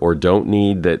need or don't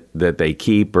need that they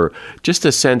keep, or just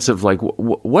a sense of like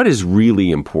what is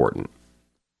really important?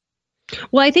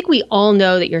 Well, I think we all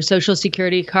know that your Social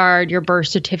Security card, your birth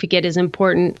certificate is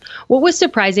important. What was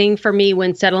surprising for me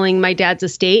when settling my dad's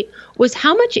estate was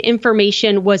how much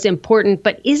information was important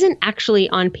but isn't actually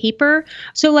on paper.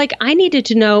 So I needed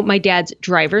to know my dad's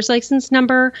driver's license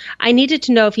number. I needed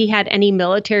to know if he had any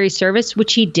military service,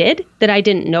 which he did, that I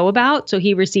didn't know about. So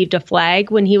he received a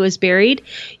flag when he was buried.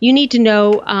 You need to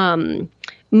know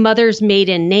mother's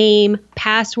maiden name,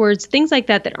 passwords, things like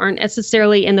that aren't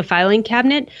necessarily in the filing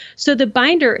cabinet. So the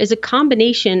binder is a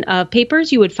combination of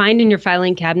papers you would find in your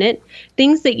filing cabinet,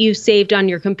 things that you saved on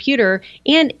your computer,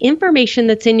 and information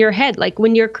that's in your head. Like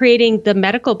when you're creating the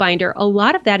medical binder, a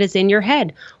lot of that is in your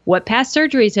head. What past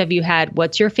surgeries have you had?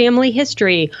 What's your family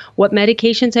history? What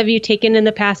medications have you taken in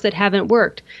the past that haven't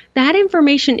worked? That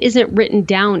information isn't written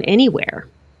down anywhere.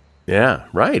 Yeah,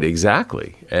 right,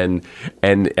 exactly. And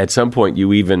at some point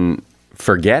you even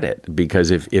forget it,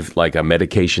 because if like a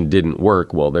medication didn't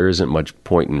work, well, there isn't much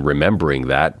point in remembering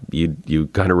that. You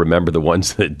kind of remember the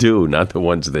ones that do, not the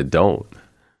ones that don't.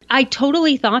 I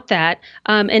totally thought that.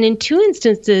 And in 2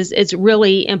 instances, it's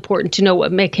really important to know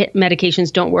what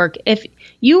medications don't work. If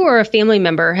you or a family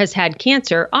member has had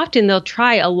cancer, often they'll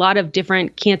try a lot of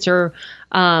different cancer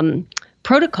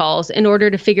protocols in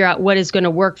order to figure out what is going to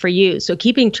work for you. So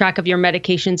keeping track of your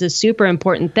medications is super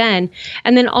important then.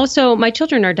 And then also my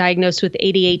children are diagnosed with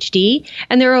ADHD,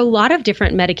 and there are a lot of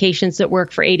different medications that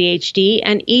work for ADHD,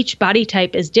 and each body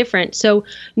type is different. So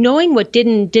knowing what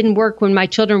didn't work when my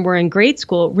children were in grade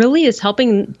school really is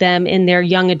helping them in their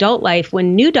young adult life.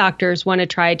 When new doctors want to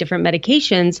try different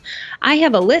medications, I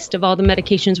have a list of all the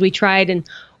medications we tried and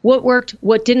what worked,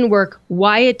 what didn't work,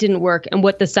 why it didn't work, and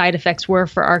what the side effects were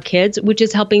for our kids, which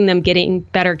is helping them getting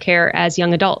better care as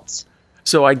young adults.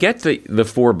 So I get the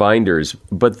 4 binders,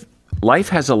 but life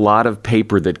has a lot of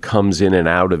paper that comes in and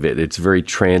out of it. It's very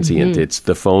transient. Mm-hmm. It's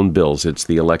the phone bills, it's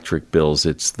the electric bills,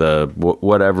 it's the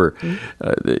whatever,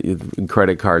 the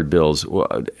credit card bills.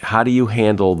 How do you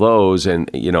handle those?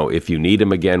 And, if you need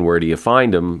them again, where do you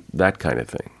find them? That kind of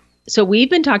thing. So we've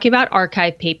been talking about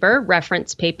archive paper,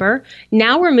 reference paper.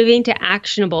 Now we're moving to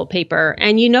actionable paper.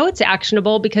 And it's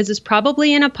actionable because it's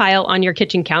probably in a pile on your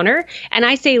kitchen counter. And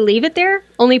I say leave it there,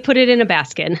 only put it in a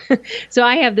basket. So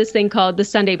I have this thing called the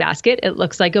Sunday basket. It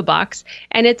looks like a box.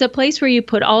 And it's a place where you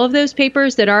put all of those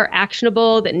papers that are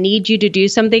actionable, that need you to do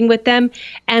something with them.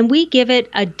 And we give it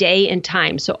a day and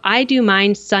time. So I do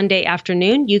mine Sunday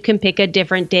afternoon. You can pick a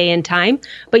different day and time,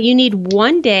 but you need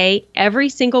one day every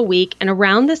single week and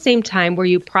around the same time where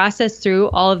you process through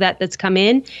all of that's come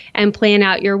in and plan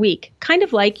out your week. Kind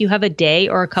of like you have a day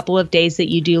or a couple of days that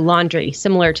you do laundry,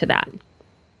 similar to that.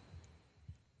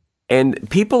 And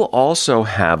people also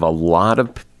have a lot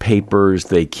of papers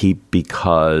they keep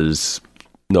because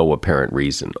no apparent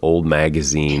reason. Old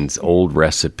magazines, old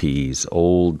recipes,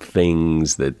 old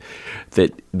things that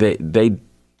they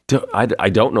do. I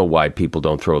don't know why people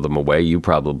don't throw them away. You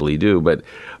probably do, but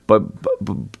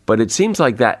it seems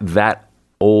like that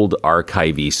old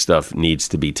archivy stuff needs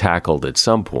to be tackled at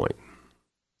some point.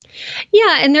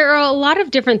 Yeah, and there are a lot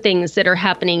of different things that are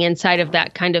happening inside of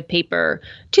that kind of paper.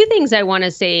 2 things I want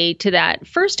to say to that.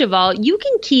 First of all, you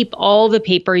can keep all the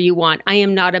paper you want. I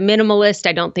am not a minimalist.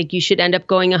 I don't think you should end up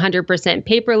going 100%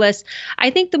 paperless. I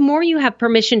think the more you have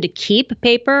permission to keep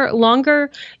paper longer,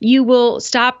 you will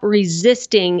stop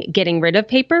resisting getting rid of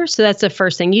paper. So that's the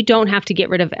first thing. You don't have to get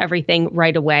rid of everything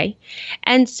right away.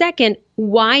 And second,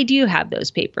 why do you have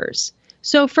those papers?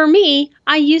 So for me,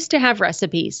 I used to have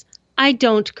recipes. I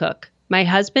don't cook. My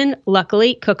husband,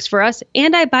 luckily, cooks for us,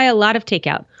 and I buy a lot of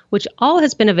takeout, which all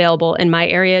has been available in my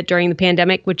area during the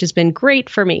pandemic, which has been great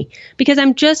for me because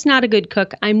I'm just not a good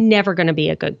cook. I'm never going to be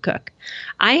a good cook.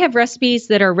 I have recipes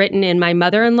that are written in my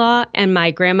mother-in-law and my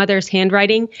grandmother's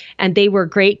handwriting, and they were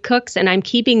great cooks, and I'm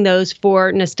keeping those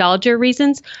for nostalgia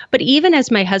reasons. But even as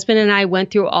my husband and I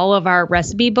went through all of our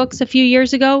recipe books a few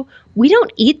years ago, we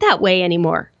don't eat that way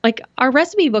anymore. Like our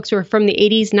recipe books were from the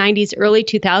 80s, 90s, early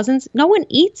 2000s. No one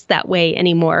eats that way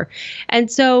anymore. And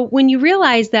so when you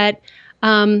realize that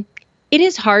it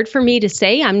is hard for me to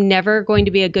say I'm never going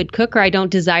to be a good cook, or I don't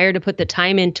desire to put the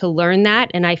time in to learn that.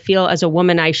 And I feel as a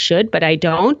woman I should, but I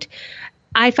don't.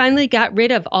 I finally got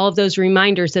rid of all of those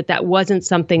reminders that wasn't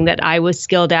something that I was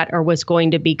skilled at or was going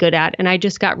to be good at. And I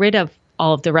just got rid of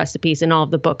all of the recipes and all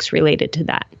of the books related to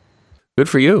that. Good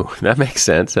for you. That makes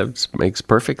sense. That makes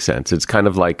perfect sense. It's kind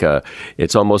of like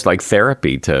it's almost like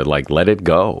therapy to let it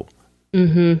go.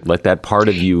 Mm-hmm. Let that part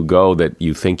of you go that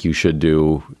you think you should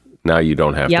do. Now you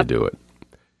don't have to do it.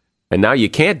 And now you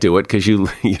can't do it because you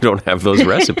don't have those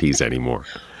recipes anymore.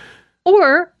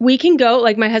 Or we can go,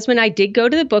 like my husband and I did go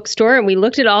to the bookstore and we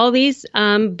looked at all these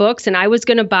books, and I was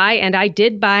going to buy, and I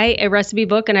did buy a recipe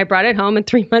book and I brought it home. And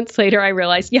 3 months later, I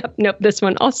realized, nope, this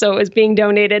one also is being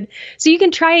donated. So you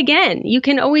can try again. You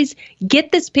can always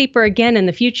get this paper again in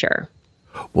the future.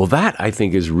 Well, that I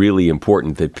think is really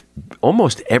important, that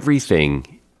almost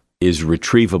everything is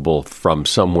retrievable from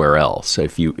somewhere else.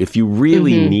 If you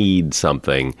really need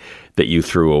something that you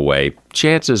threw away,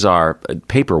 chances are,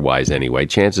 paper-wise anyway,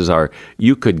 chances are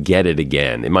you could get it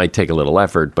again. It might take a little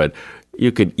effort, but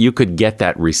you could get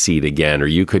that receipt again, or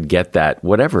you could get that,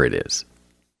 whatever it is.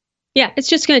 Yeah, it's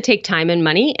just going to take time and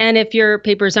money. And if your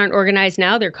papers aren't organized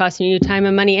now, they're costing you time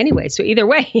and money anyway. So either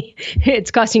way,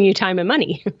 it's costing you time and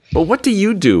money. But what do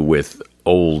you do with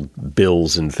old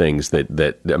bills and things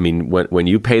that I mean, when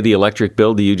you pay the electric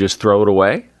bill, do you just throw it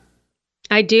away?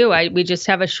 I do. We just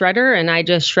have a shredder, and I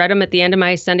just shred them at the end of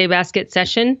my Sunday basket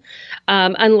session.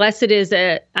 Unless it is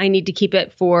I need to keep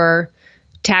it for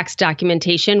tax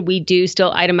documentation. We do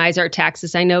still itemize our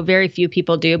taxes. I know very few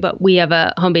people do, but we have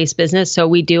a home-based business, so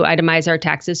we do itemize our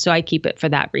taxes. So I keep it for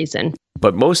that reason.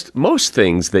 But most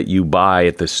things that you buy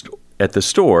at the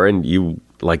store, and you,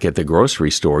 like at the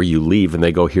grocery store, you leave and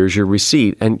they go, here's your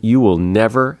receipt, and you will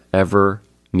never ever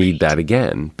need that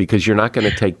again, because you're not going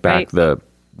to take back the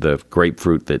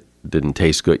grapefruit that didn't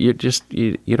taste good.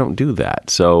 You don't do that.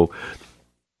 So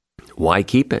why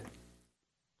keep it?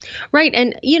 Right.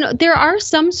 And, there are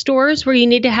some stores where you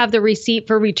need to have the receipt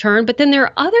for return, but then there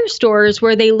are other stores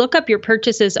where they look up your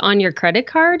purchases on your credit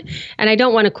card. And I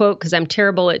don't want to quote because I'm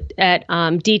terrible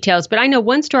at details, but I know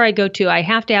one store I go to, I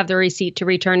have to have the receipt to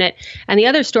return it. And the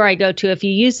other store I go to, if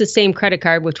you use the same credit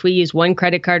card, which we use one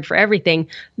credit card for everything,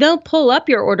 they'll pull up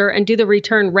your order and do the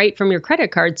return right from your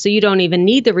credit card. So you don't even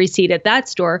need the receipt at that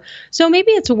store. So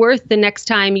maybe it's worth the next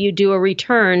time you do a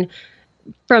return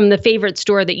from the favorite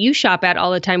store that you shop at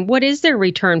all the time, what is their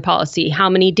return policy? How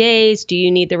many days? Do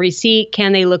you need the receipt?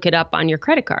 Can they look it up on your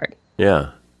credit card? Yeah.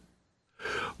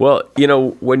 Well,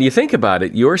 when you think about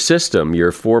it, your system,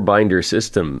 your 4-binder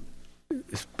system,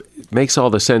 makes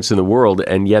all the sense in the world.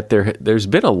 And yet there's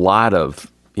been a lot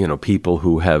of, people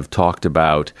who have talked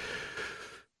about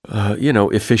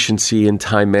efficiency and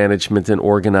time management and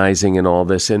organizing and all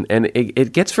this. And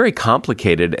it gets very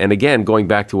complicated. And again, going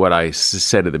back to what I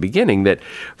said at the beginning, that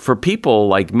for people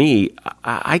like me,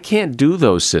 I can't do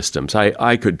those systems.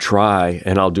 I could try,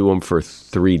 and I'll do them for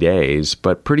 3 days,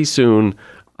 but pretty soon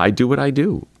I do what I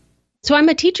do. So I'm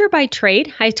a teacher by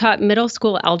trade. I taught middle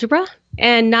school algebra.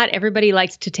 And not everybody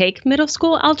likes to take middle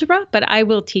school algebra, but I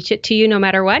will teach it to you no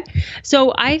matter what.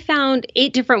 So I found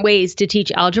 8 different ways to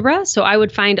teach algebra. So I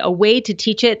would find a way to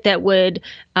teach it that would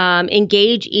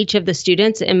engage each of the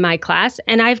students in my class.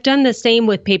 And I've done the same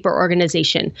with paper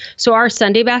organization. So our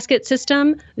Sunday basket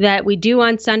system that we do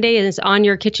on Sunday is on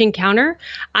your kitchen counter.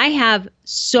 I have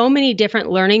so many different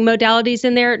learning modalities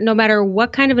in there, no matter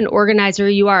what kind of an organizer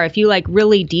you are. If you like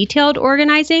really detailed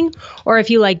organizing, or if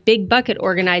you like big bucket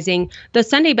organizing, the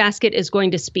Sunday basket is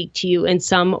going to speak to you in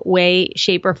some way,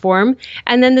 shape, or form.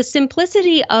 And then the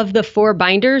simplicity of the 4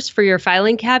 binders for your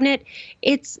filing cabinet,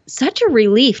 it's such a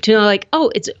relief to know, like,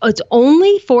 oh, it's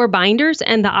only 4 binders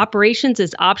and the operations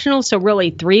is optional. So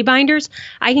really 3 binders.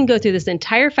 I can go through this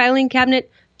entire filing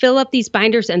cabinet, fill up these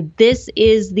binders, and this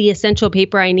is the essential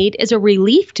paper I need, is a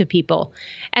relief to people.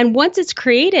 And once it's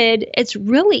created, it's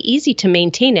really easy to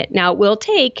maintain it. Now, it will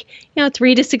take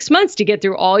 3 to 6 months to get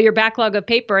through all your backlog of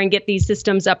paper and get these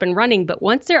systems up and running. But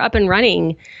once they're up and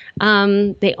running,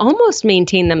 they almost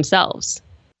maintain themselves.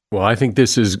 Well, I think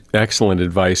this is excellent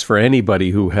advice for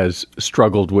anybody who has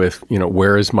struggled with,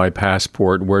 where is my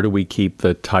passport? Where do we keep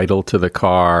the title to the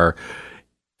car?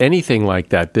 Anything like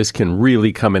that, this can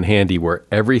really come in handy, where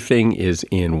everything is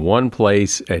in one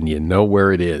place and you know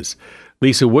where it is.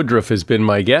 Lisa Woodruff has been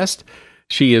my guest.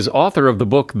 She is author of the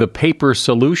book, The Paper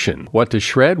Solution: What to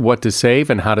Shred, What to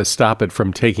Save, and How to Stop It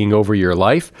from Taking Over Your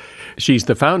Life. She's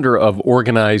the founder of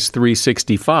Organize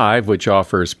 365, which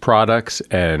offers products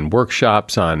and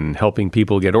workshops on helping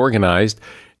people get organized.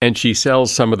 And she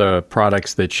sells some of the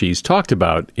products that she's talked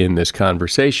about in this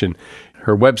conversation.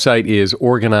 Her website is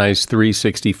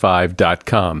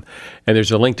organize365.com. And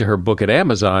there's a link to her book at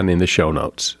Amazon in the show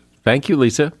notes. Thank you,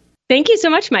 Lisa. Thank you so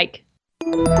much, Mike.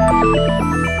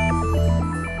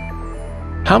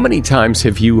 How many times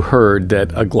have you heard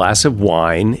that a glass of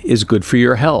wine is good for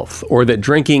your health, or that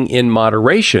drinking in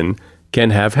moderation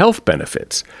can have health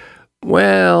benefits?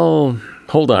 Well,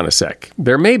 hold on a sec.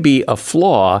 There may be a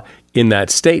flaw in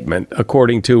that statement,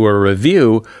 according to a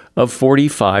review of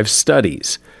 45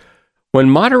 studies. When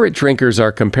moderate drinkers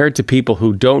are compared to people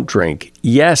who don't drink,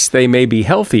 yes, they may be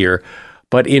healthier,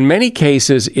 But in many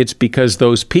cases, it's because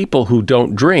those people who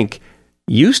don't drink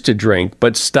used to drink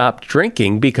but stopped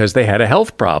drinking because they had a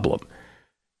health problem.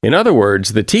 In other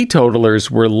words, the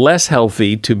teetotalers were less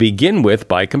healthy to begin with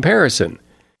by comparison.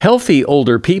 Healthy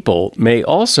older people may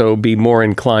also be more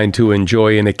inclined to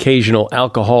enjoy an occasional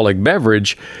alcoholic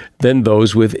beverage than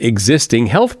those with existing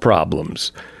health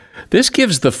problems. This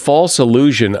gives the false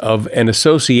illusion of an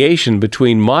association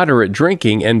between moderate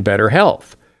drinking and better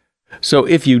health. So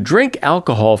if you drink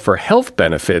alcohol for health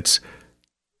benefits,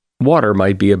 water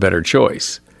might be a better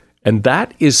choice. And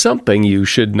that is something you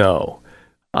should know.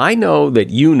 I know that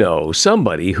you know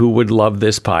somebody who would love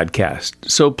this podcast.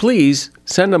 So please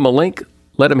send them a link,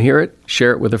 let them hear it,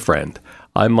 share it with a friend.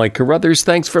 I'm Mike Carruthers.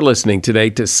 Thanks for listening today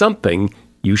to Something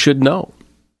You Should Know.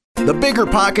 The Bigger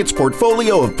Pockets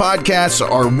portfolio of podcasts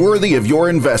are worthy of your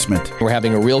investment. We're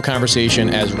having a real conversation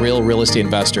as real estate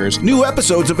investors. New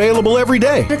episodes available every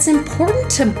day. It's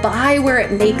important to buy where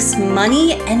it makes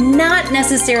money and not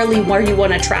necessarily where you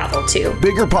want to travel to.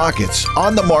 Bigger Pockets,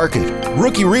 On the Market,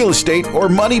 Rookie Real Estate, or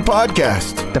Money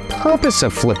Podcast. The purpose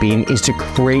of flipping is to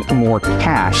create more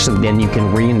cash so then you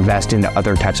can reinvest into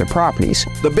other types of properties.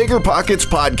 The Bigger Pockets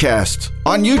Podcast,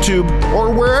 on YouTube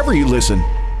or wherever you listen.